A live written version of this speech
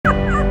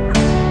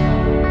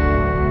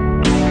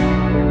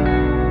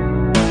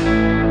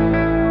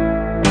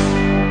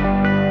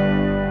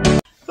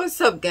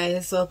What's up,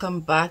 guys?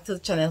 Welcome back to the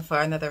channel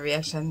for another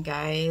reaction,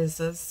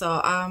 guys.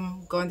 So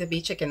I'm going to be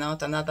checking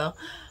out another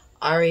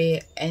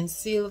Ari and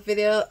Seal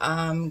video.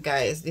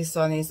 Guys, this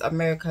one is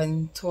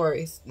American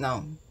Tourist.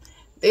 No,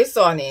 this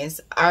one is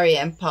Ari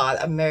and Paul,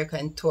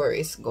 American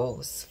Tourist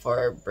Goes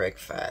for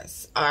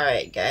Breakfast. All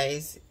right,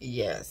 guys.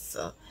 Yes.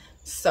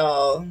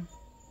 So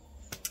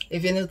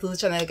if you're new to the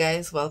channel,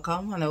 guys,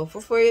 welcome. And I hope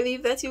before you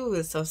leave that you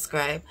will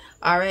subscribe.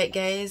 All right,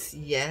 guys.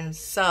 Yes.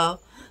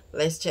 So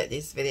let's check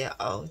this video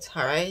out.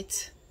 All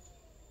right.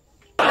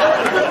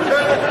 Wow.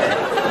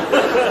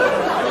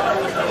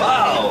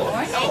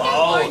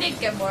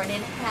 Good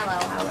morning. Hello,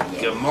 how are you?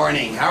 Good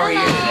morning. How are you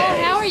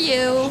today? How are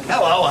you?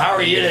 Hello, how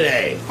are you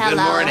today? Hello,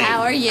 Good morning.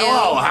 how are you?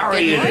 Hello, how are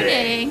you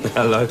today? Good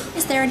morning. Hello.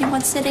 Is there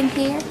anyone sitting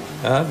here?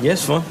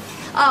 Yes, fine.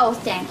 Oh,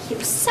 thank you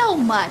so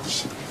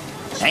much.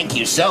 Thank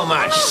you so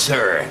much,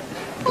 sir.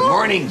 Good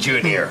morning,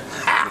 Junior.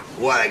 Ha!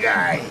 What a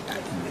guy.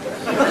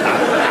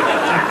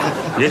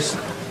 Yes.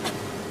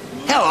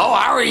 Hello,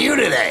 how are you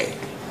today?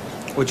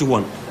 What you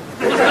want?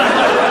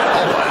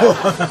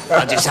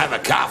 I'll just have a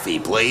coffee,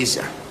 please.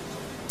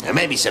 And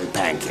maybe some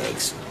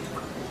pancakes.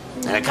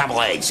 And a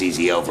couple eggs,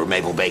 easy over,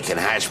 maple bacon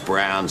hash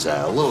browns,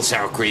 a little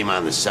sour cream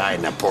on the side,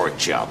 and a pork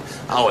chop.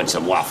 Oh, and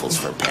some waffles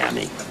for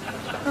Pammy.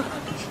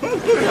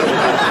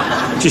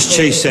 Just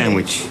cheese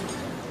sandwich.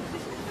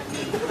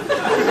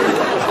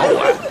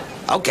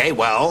 Okay,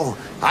 well,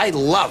 I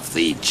love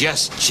the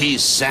Just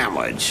Cheese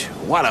sandwich.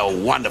 What a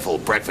wonderful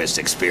breakfast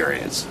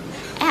experience.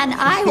 And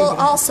I will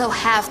also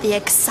have the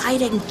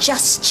exciting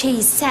Just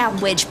Cheese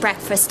sandwich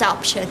breakfast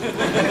option.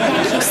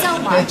 Thank you so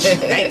much.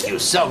 Thank you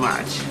so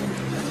much.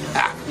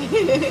 Ah.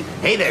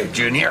 Hey there,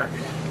 Junior.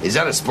 Is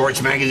that a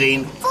sports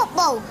magazine?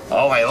 Football.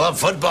 Oh, I love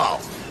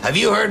football. Have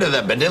you heard of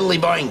the Bediddly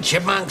Boing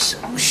Chipmunks?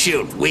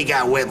 Shoot, we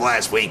got whipped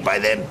last week by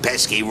them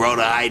pesky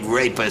Rhoda-eyed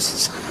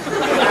rapists.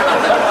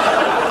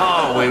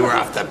 Oh, we were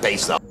off the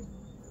pace though.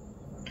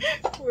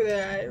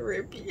 Rhoda-eyed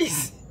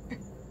rapists.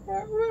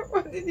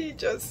 What did he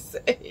just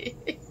say?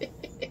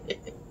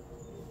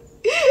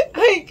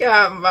 I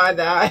can't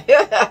bother.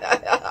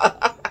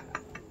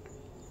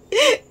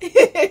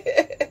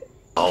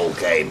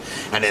 Okay,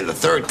 and in the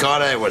third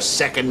quarter, it was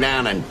 2nd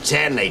down and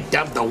 10. They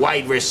dumped the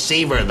wide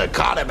receiver. The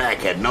quarterback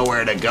had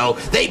nowhere to go.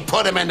 They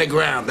put him in the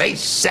ground. They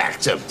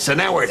sacked him. So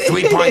now we're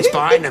 3 points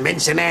behind the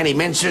Cincinnati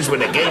Minsters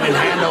with a game in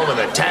hand over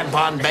the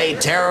Tampon Bay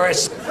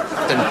Terrorists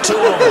and 2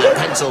 over the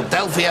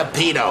Pennsylvania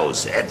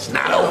Pedos. It's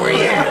not over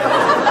yet.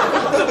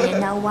 You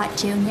know what,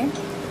 Junior?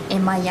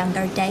 In my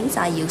younger days,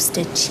 I used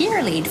to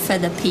cheerlead for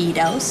the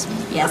pedos.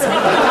 Yes, I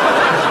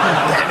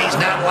Tammy's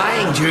not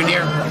lying,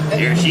 Junior.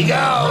 Here she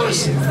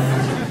goes.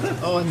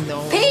 Oh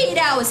no. did.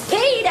 Pedos,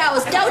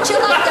 pedos, don't you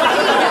love the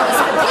pedos?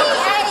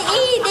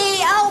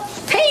 P-A-E-D-O,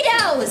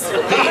 pedos.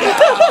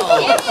 Pedo.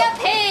 Give me a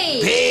P.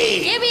 P.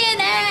 Give me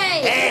an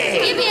A. A.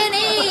 Give me an E.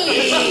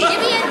 E. Give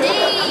me a D.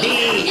 D.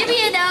 Give me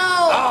an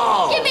O.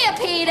 O. Give me a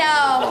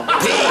pedo.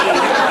 Pedo.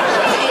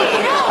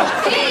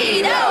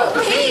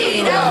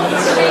 Pedos.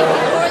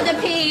 Shaking for the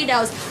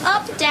pedos.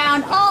 Up,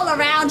 down, all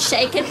around,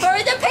 shaking for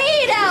the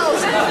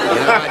pedos. You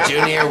know what,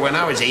 Junior? When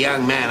I was a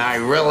young man, I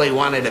really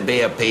wanted to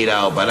be a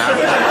pedo, but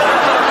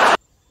I'm...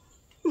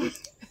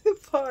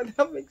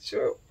 Father, make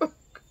sure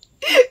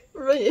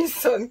bring his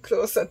son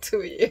closer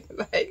to you.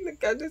 Like,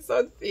 look at the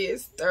son's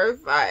face,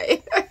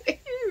 terrified. He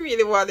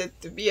really wanted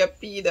to be a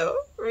pedo,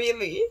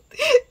 really.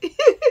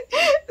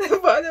 The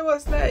father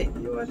was like,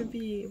 you want to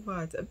be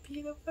what, a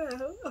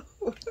pedophile?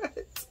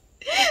 What?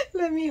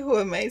 Let me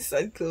hold my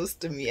son close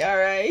to me,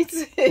 alright?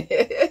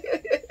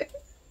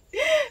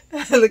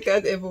 Look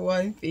at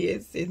everyone's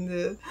face in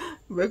the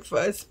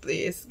breakfast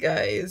place,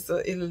 guys.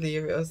 So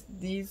hilarious.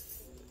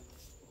 These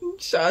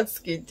short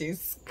skit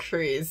is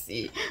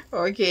crazy.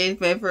 Okay,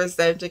 it's my first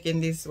time checking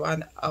this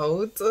one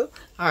out.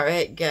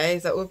 Alright,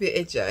 guys, I hope you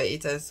enjoy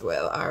it as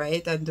well.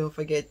 Alright, and don't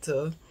forget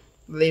to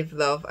live,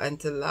 love, and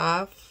to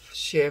laugh.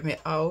 Share me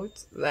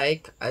out,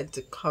 like, and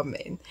to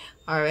comment.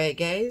 Alright,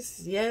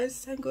 guys,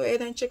 yes, and go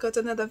ahead and check out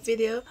another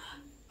video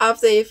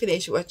after you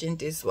finish watching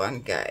this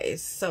one,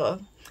 guys.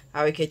 So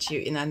I will catch you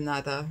in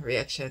another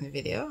reaction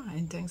video,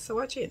 and thanks for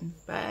watching.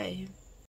 Bye.